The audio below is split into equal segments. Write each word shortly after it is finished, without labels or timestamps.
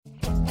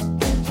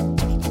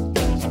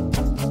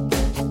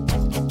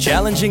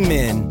challenging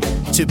men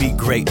to be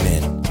great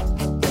men.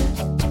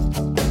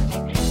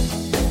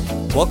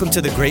 Welcome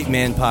to the Great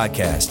Man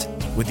Podcast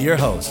with your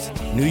host,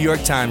 New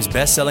York Times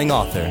bestselling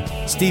author,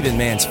 Stephen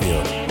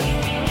Mansfield.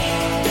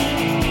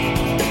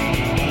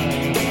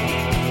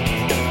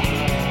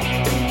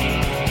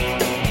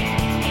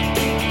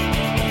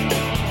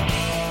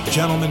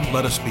 Gentlemen,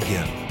 let us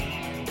begin.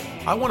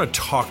 I want to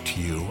talk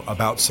to you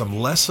about some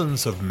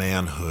lessons of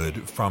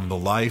manhood from the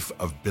life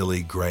of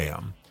Billy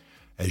Graham.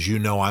 As you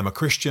know, I'm a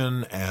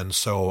Christian, and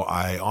so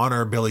I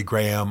honor Billy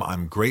Graham.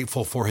 I'm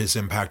grateful for his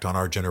impact on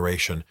our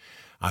generation.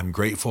 I'm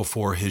grateful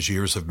for his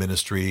years of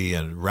ministry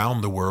and around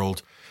the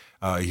world.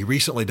 He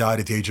recently died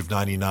at the age of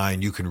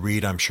 99. You can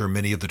read, I'm sure,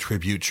 many of the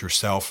tributes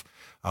yourself.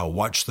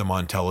 Watch them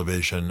on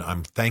television.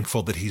 I'm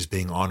thankful that he's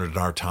being honored in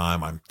our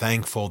time. I'm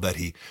thankful that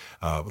he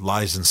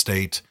lies in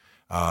state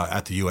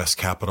at the U.S.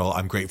 Capitol.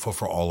 I'm grateful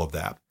for all of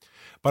that.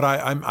 But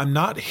I'm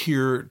not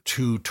here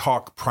to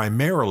talk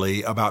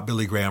primarily about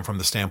Billy Graham from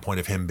the standpoint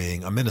of him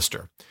being a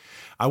minister.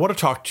 I want to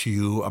talk to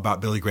you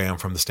about Billy Graham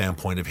from the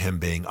standpoint of him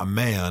being a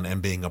man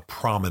and being a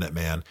prominent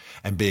man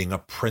and being a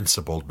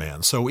principled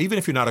man. So even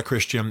if you're not a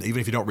Christian,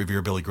 even if you don't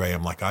revere Billy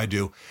Graham like I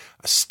do,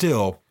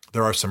 still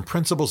there are some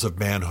principles of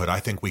manhood I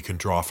think we can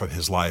draw from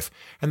his life.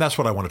 And that's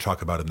what I want to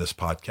talk about in this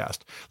podcast.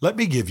 Let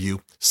me give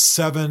you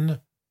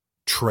 7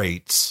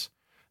 traits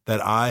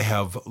that I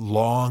have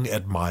long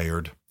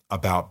admired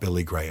about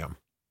Billy Graham.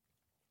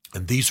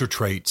 And these are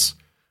traits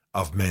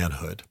of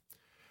manhood.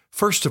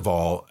 First of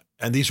all,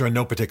 and these are in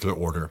no particular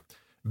order,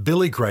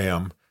 Billy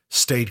Graham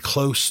stayed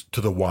close to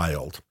the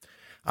wild.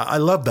 I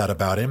love that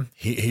about him.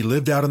 He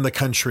lived out in the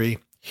country.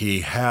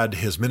 He had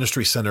his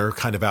ministry center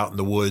kind of out in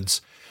the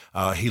woods.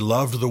 He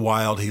loved the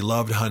wild. He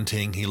loved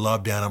hunting. He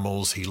loved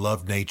animals. He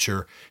loved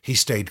nature. He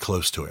stayed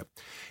close to it.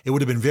 It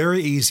would have been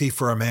very easy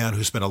for a man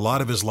who spent a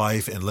lot of his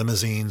life in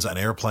limousines and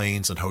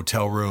airplanes and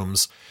hotel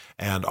rooms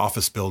and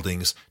office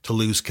buildings to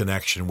lose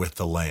connection with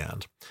the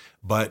land.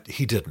 But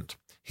he didn't.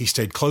 He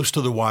stayed close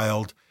to the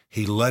wild.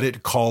 He let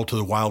it call to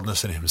the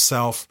wildness in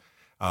himself,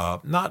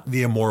 not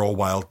the immoral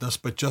wildness,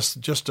 but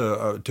just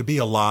to be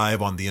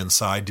alive on the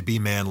inside, to be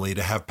manly,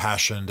 to have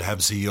passion, to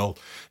have zeal,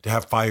 to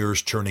have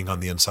fires churning on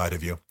the inside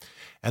of you.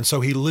 And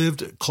so he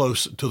lived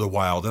close to the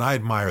wild, and I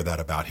admire that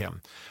about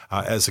him.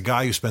 As a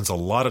guy who spends a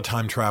lot of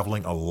time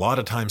traveling, a lot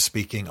of time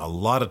speaking, a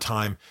lot of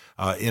time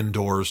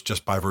indoors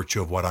just by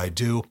virtue of what I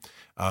do,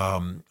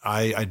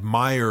 I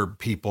admire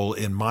people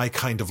in my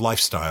kind of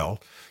lifestyle,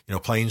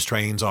 planes,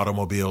 trains,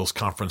 automobiles,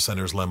 conference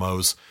centers,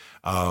 limos,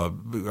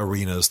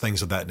 arenas,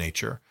 things of that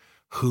nature,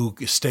 who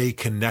stay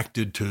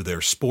connected to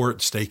their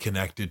sport, stay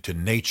connected to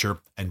nature,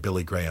 and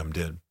Billy Graham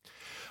did.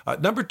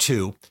 Number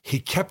 2, he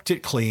kept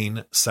it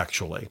clean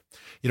sexually.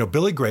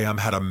 Billy Graham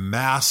had a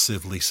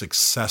massively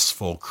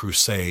successful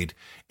crusade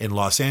in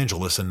Los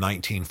Angeles in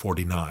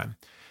 1949.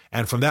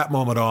 And from that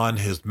moment on,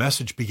 his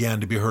message began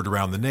to be heard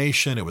around the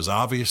nation. It was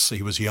obvious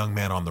he was a young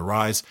man on the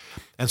rise.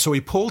 And so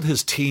he pulled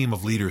his team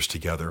of leaders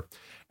together,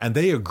 and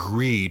they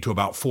agreed to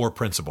about 4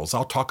 principles.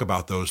 I'll talk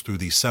about those through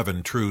these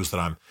 7 truths that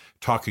I'm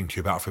talking to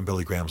you about from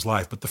Billy Graham's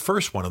life. But the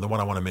first one, and the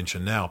one I want to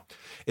mention now,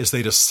 is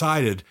they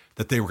decided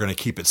that they were going to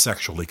keep it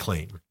sexually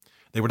clean.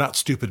 They were not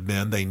stupid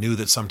men. They knew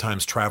that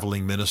sometimes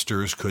traveling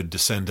ministers could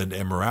descend into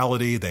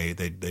immorality.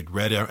 They'd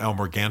read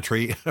Elmer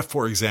Gantry,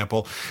 for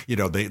example.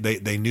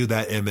 They knew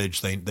that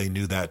image. They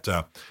knew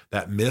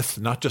that myth,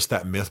 not just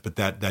that myth, but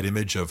that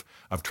image of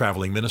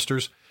traveling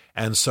ministers.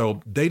 And so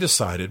they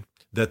decided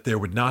that there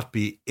would not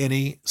be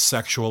any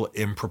sexual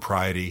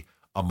impropriety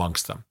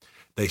amongst them.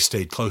 They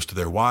stayed close to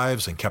their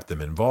wives and kept them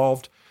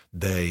involved.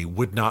 They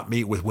would not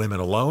meet with women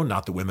alone.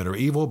 Not that women are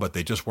evil, but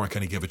they just weren't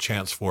going to give a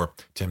chance for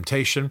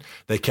temptation.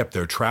 They kept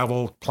their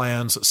travel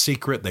plans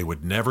secret. They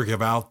would never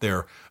give out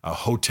their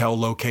hotel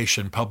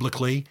location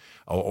publicly,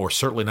 or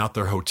certainly not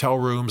their hotel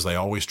rooms. They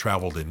always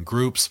traveled in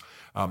groups,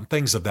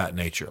 things of that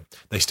nature.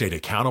 They stayed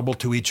accountable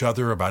to each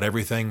other about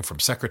everything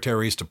from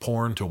secretaries to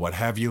porn to what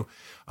have you,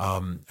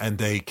 and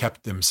they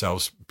kept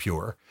themselves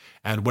pure.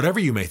 And whatever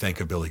you may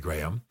think of Billy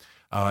Graham,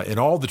 in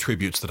all the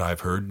tributes that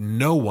I've heard,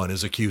 no one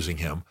is accusing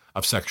him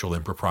of sexual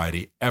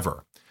impropriety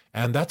ever.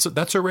 And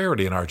that's a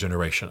rarity in our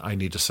generation, I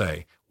need to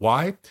say.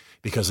 Why?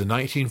 Because in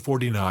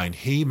 1949,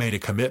 he made a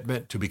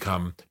commitment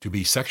to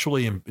be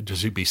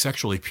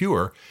sexually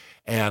pure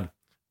and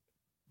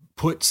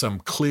put some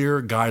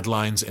clear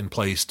guidelines in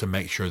place to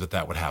make sure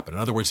that would happen. In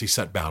other words, he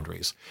set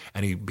boundaries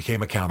and he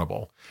became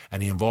accountable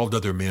and he involved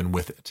other men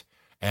with it.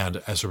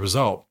 And as a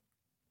result,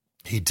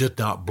 he did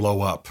not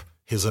blow up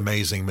his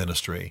amazing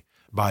ministry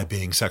by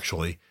being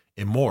sexually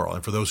immoral.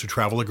 And for those who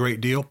travel a great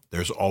deal,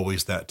 there's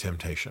always that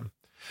temptation.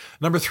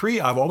 Number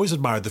 3, I've always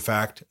admired the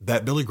fact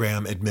that Billy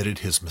Graham admitted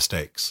his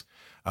mistakes.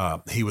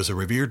 He was a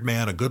revered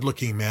man, a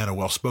good-looking man, a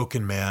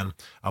well-spoken man,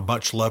 a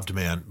much-loved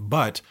man,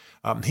 but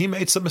he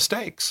made some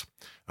mistakes.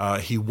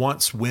 He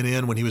once went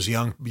in when he was a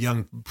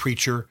young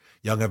preacher,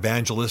 young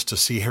evangelist, to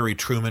see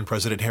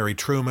President Harry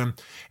Truman,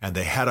 and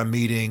they had a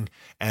meeting.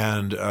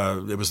 And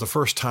it was the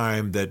first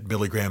time that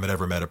Billy Graham had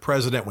ever met a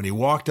president. When he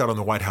walked out on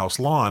the White House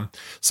lawn,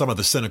 some of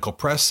the cynical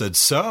press said,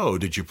 "So,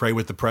 did you pray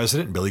with the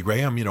president?" And Billy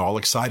Graham, all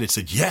excited,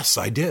 said, "Yes,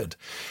 I did."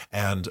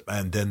 And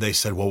then they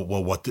said, "Well,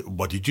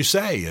 what did you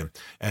say?"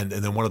 And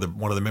then one of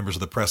the members of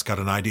the press got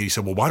an idea. He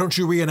said, "Well, why don't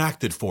you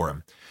reenact it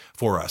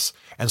for us?"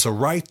 And so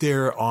right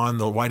there on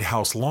the White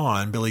House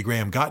lawn, Billy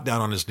Graham got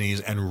down on his knees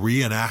and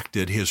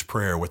reenacted his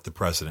prayer with the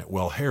president.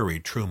 Well, Harry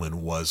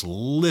Truman was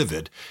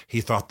livid.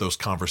 He thought those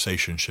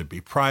conversations should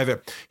be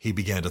private. He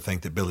began to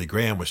think that Billy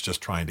Graham was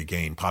just trying to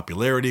gain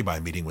popularity by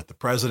meeting with the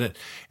president,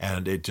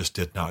 and it just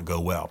did not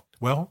go well.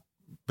 Well,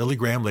 Billy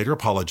Graham later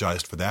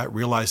apologized for that,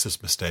 realized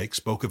his mistake,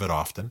 spoke of it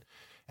often,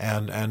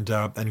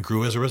 and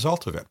grew as a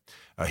result of it.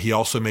 He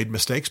also made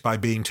mistakes by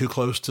being too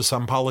close to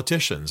some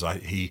politicians.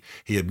 He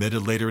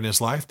admitted later in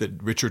his life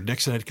that Richard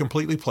Nixon had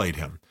completely played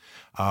him,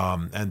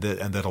 and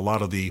that a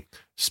lot of the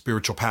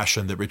spiritual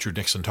passion that Richard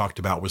Nixon talked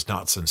about was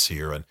not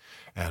sincere.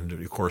 And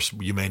of course,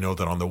 you may know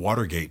that on the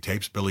Watergate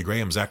tapes, Billy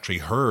Graham's actually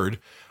heard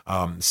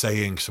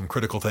saying some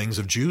critical things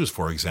of Jews,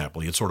 for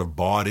example. He had sort of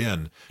bought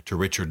in to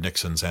Richard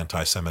Nixon's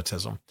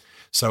anti-Semitism.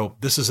 So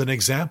this is an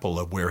example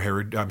of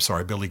where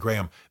Billy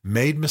Graham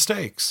made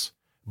mistakes,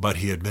 but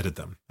he admitted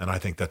them. And I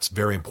think that's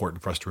very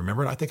important for us to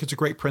remember. And I think it's a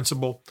great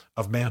principle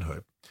of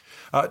manhood.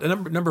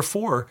 Number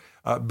 4,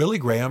 Billy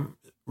Graham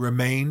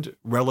remained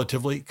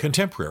relatively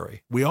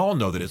contemporary. We all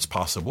know that it's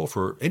possible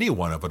for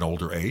anyone of an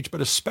older age,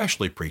 but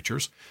especially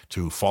preachers,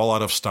 to fall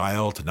out of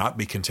style, to not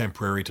be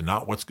contemporary, to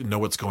not know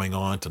what's going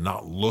on, to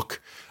not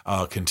look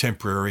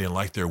contemporary and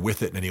like they're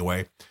with it in any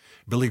way.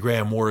 Billy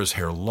Graham wore his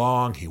hair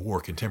long. He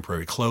wore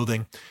contemporary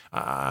clothing.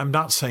 I'm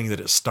not saying that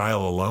it's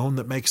style alone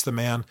that makes the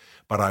man,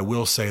 but I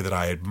will say that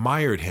I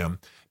admired him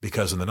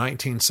because in the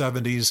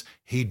 1970s,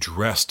 he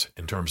dressed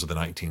in terms of the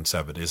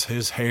 1970s.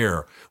 His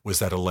hair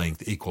was at a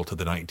length equal to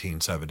the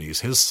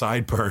 1970s. His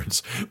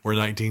sideburns were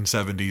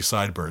 1970s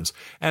sideburns.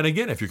 And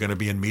again, if you're going to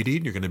be in media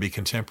and you're going to be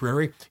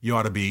contemporary, you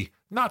ought to be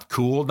not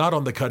cool, not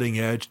on the cutting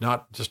edge,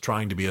 not just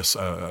trying to be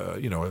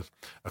a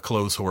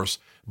clothes horse,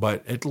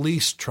 but at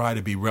least try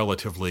to be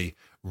relatively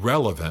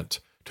relevant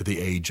to the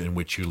age in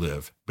which you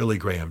live. Billy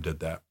Graham did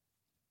that.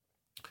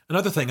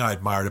 Another thing I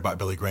admired about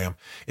Billy Graham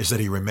is that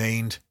he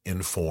remained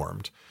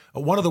informed.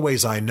 One of the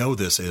ways I know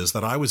this is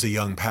that I was a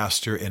young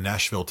pastor in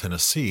Nashville,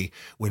 Tennessee,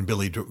 when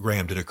Billy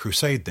Graham did a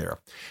crusade there.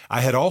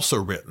 I had also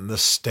written the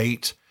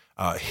state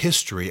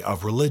history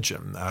of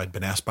religion. I'd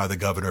been asked by the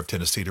governor of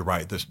Tennessee to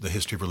write the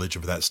history of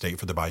religion for that state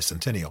for the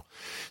bicentennial.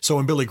 So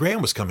when Billy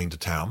Graham was coming to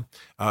town,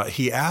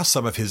 he asked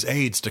some of his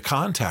aides to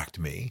contact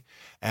me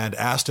and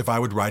asked if I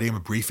would write him a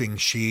briefing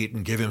sheet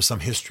and give him some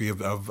history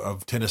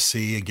of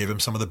Tennessee and give him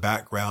some of the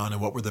background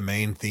and what were the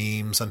main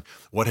themes and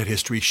what had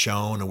history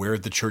shown and where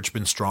had the church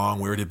been strong,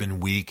 where it had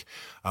been weak,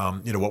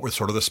 what were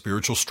sort of the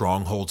spiritual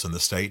strongholds in the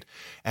state.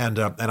 And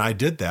I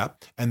did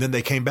that. And then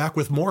they came back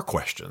with more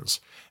questions.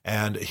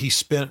 And he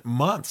spent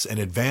months in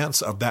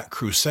advance of that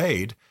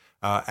crusade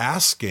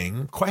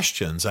asking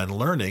questions and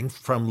learning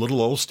from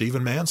little old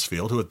Stephen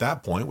Mansfield, who at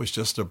that point was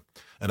just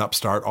an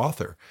upstart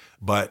author.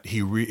 But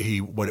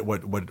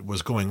what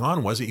was going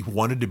on was he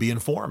wanted to be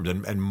informed.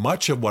 And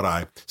much of what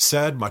I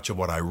said, much of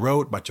what I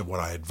wrote, much of what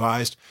I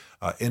advised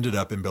ended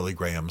up in Billy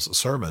Graham's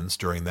sermons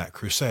during that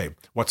crusade.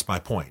 What's my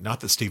point?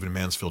 Not that Stephen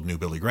Mansfield knew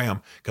Billy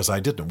Graham, because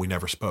I didn't. We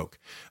never spoke.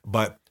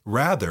 But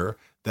rather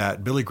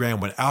that Billy Graham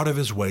went out of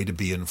his way to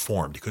be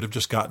informed. He could have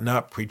just gotten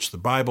up, preached the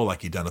Bible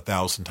like he'd done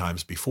 1,000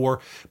 times before,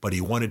 but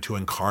he wanted to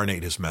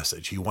incarnate his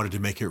message. He wanted to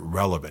make it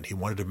relevant. He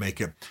wanted to make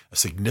it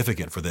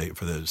significant for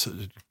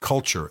the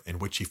culture in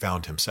which he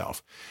found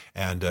himself.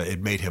 And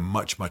it made him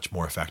much, much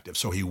more effective.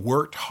 So he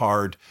worked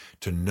hard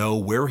to know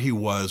where he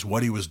was,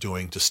 what he was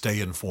doing, to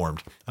stay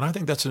informed. And I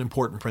think that's an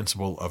important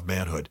principle of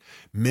manhood.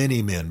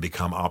 Many men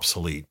become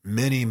obsolete.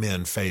 Many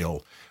men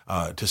fail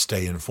to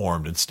stay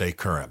informed and stay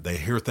current. They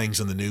hear things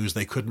in the news.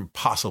 They couldn't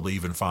possibly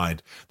even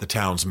find the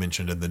towns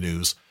mentioned in the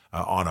news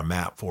on a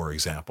map, for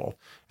example.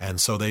 And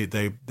so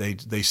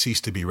they cease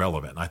to be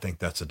relevant. I think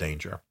that's a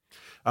danger.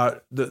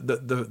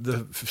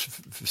 The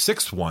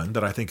sixth one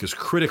that I think is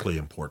critically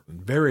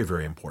important, very,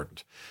 very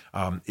important,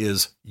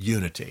 is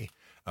unity.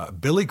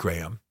 Billy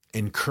Graham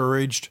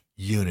encouraged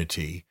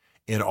unity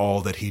in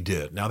all that he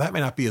did. Now, that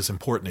may not be as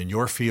important in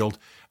your field,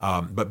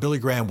 but Billy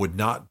Graham would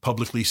not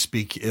publicly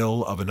speak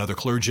ill of another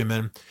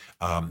clergyman.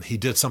 He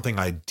did something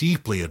I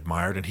deeply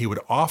admired, and he would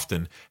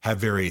often have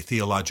very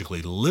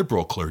theologically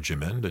liberal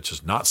clergymen, which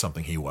is not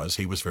something he was.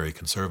 He was very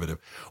conservative.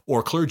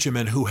 Or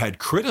clergymen who had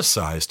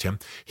criticized him,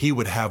 he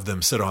would have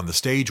them sit on the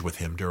stage with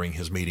him during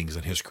his meetings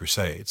and his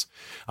crusades.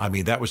 I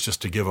mean, that was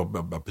just to give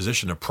a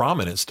position of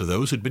prominence to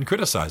those who'd been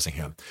criticizing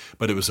him.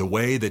 But it was a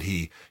way that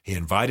he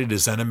invited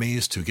his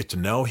enemies to get to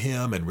know him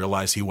him and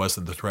realize he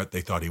wasn't the threat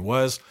they thought he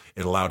was.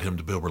 It allowed him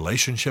to build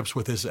relationships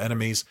with his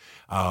enemies.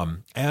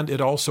 And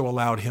it also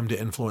allowed him to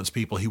influence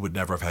people he would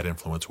never have had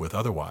influence with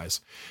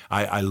otherwise.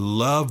 I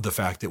love the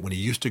fact that when he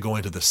used to go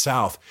into the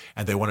South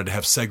and they wanted to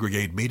have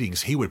segregated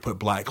meetings, he would put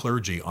black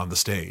clergy on the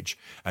stage.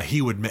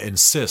 He would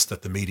insist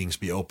that the meetings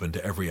be open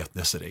to every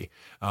ethnicity.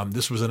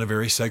 This was in a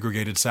very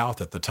segregated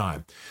South at the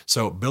time.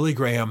 So Billy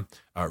Graham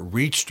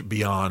reached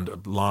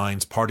beyond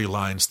lines, party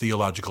lines,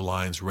 theological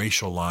lines,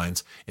 racial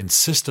lines,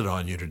 insisted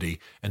on unity,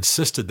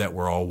 insisted that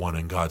we're all one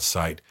in God's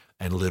sight,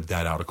 and lived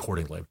that out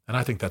accordingly. And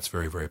I think that's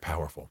very, very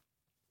powerful.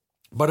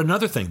 But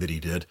another thing that he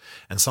did,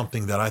 and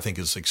something that I think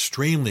is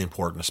extremely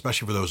important,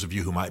 especially for those of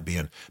you who might be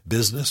in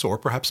business or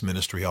perhaps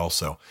ministry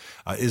also,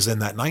 is in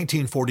that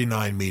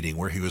 1949 meeting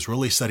where he was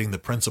really setting the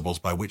principles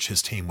by which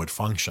his team would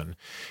function.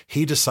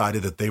 He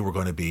decided that they were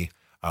going to be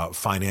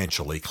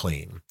financially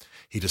clean.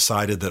 He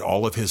decided that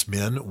all of his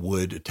men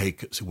would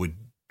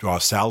draw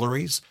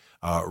salaries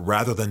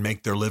rather than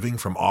make their living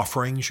from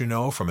offerings,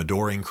 from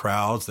adoring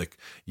crowds. That,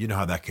 you know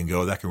how that can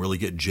go. That can really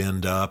get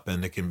ginned up,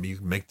 and it can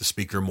make the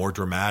speaker more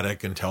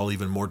dramatic and tell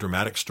even more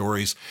dramatic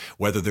stories,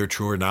 whether they're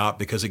true or not,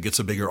 because it gets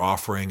a bigger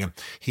offering. And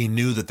he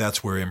knew that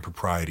that's where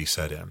impropriety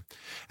set in.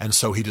 And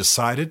so he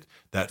decided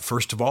that,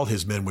 first of all,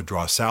 his men would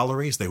draw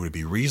salaries. They would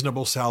be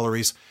reasonable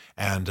salaries,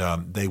 and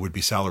they would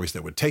be salaries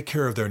that would take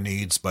care of their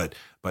needs, but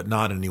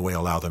not in any way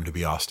allow them to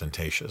be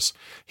ostentatious.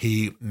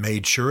 He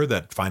made sure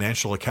that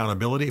financial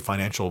accountability,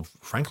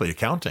 frankly,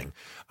 accounting,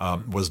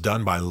 was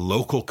done by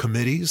local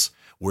committees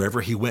wherever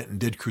he went and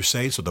did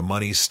crusades. So the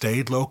money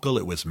stayed local,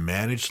 it was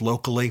managed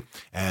locally,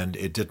 and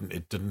it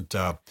didn't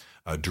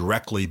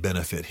directly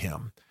benefit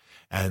him.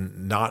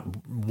 And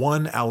not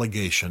one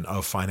allegation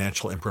of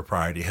financial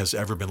impropriety has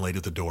ever been laid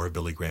at the door of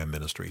Billy Graham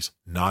Ministries.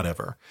 Not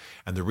ever.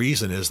 And the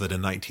reason is that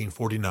in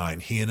 1949,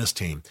 he and his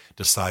team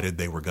decided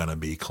they were going to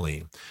be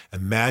clean.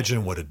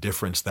 Imagine what a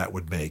difference that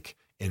would make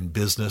in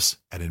business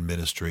and in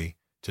ministry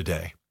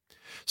today.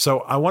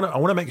 So I want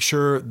to make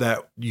sure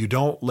that you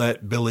don't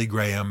let Billy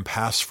Graham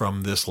pass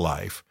from this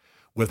life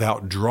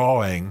without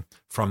drawing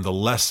from the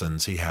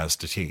lessons he has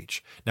to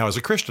teach. Now, as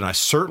a Christian, I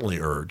certainly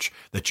urge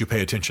that you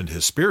pay attention to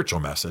his spiritual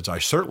message. I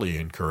certainly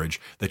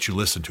encourage that you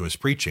listen to his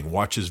preaching,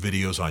 watch his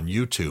videos on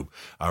YouTube,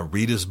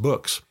 read his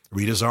books,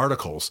 read his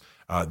articles.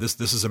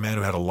 This is a man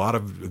who had a lot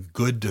of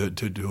good to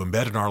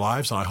embed in our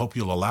lives, and I hope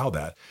you'll allow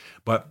that.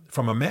 But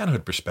from a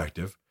manhood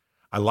perspective,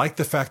 I like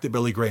the fact that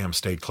Billy Graham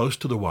stayed close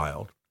to the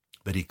wild,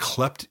 that he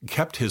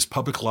kept his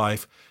public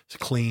life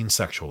clean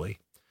sexually,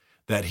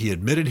 that he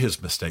admitted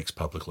his mistakes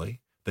publicly,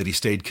 that he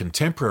stayed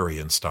contemporary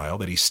in style,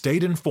 that he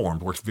stayed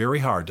informed, worked very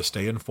hard to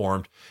stay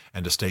informed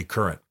and to stay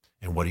current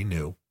in what he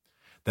knew,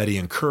 that he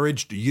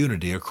encouraged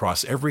unity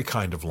across every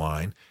kind of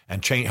line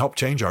and helped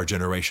change our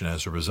generation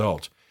as a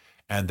result,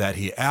 and that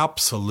he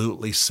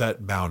absolutely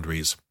set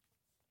boundaries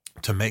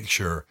to make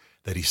sure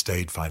that he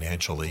stayed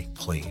financially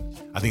clean.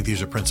 I think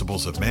these are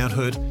principles of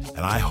manhood, and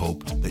I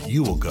hope that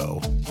you will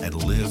go and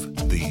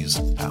live these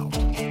out.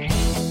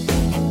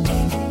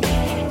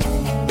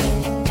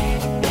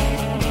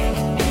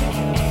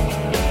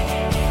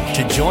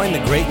 To join the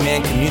Great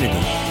Man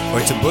community or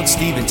to book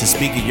Stephen to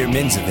speak at your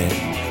men's event,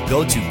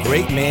 go to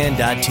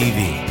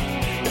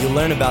greatman.tv. You'll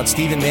learn about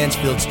Stephen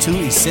Mansfield's 2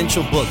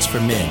 essential books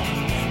for men,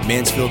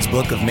 Mansfield's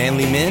Book of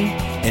Manly Men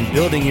and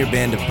Building Your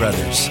Band of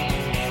Brothers,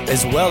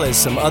 as well as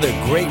some other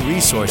great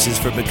resources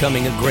for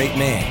becoming a great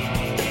man.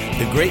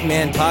 The Great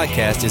Man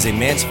Podcast is a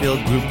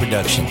Mansfield Group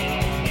production.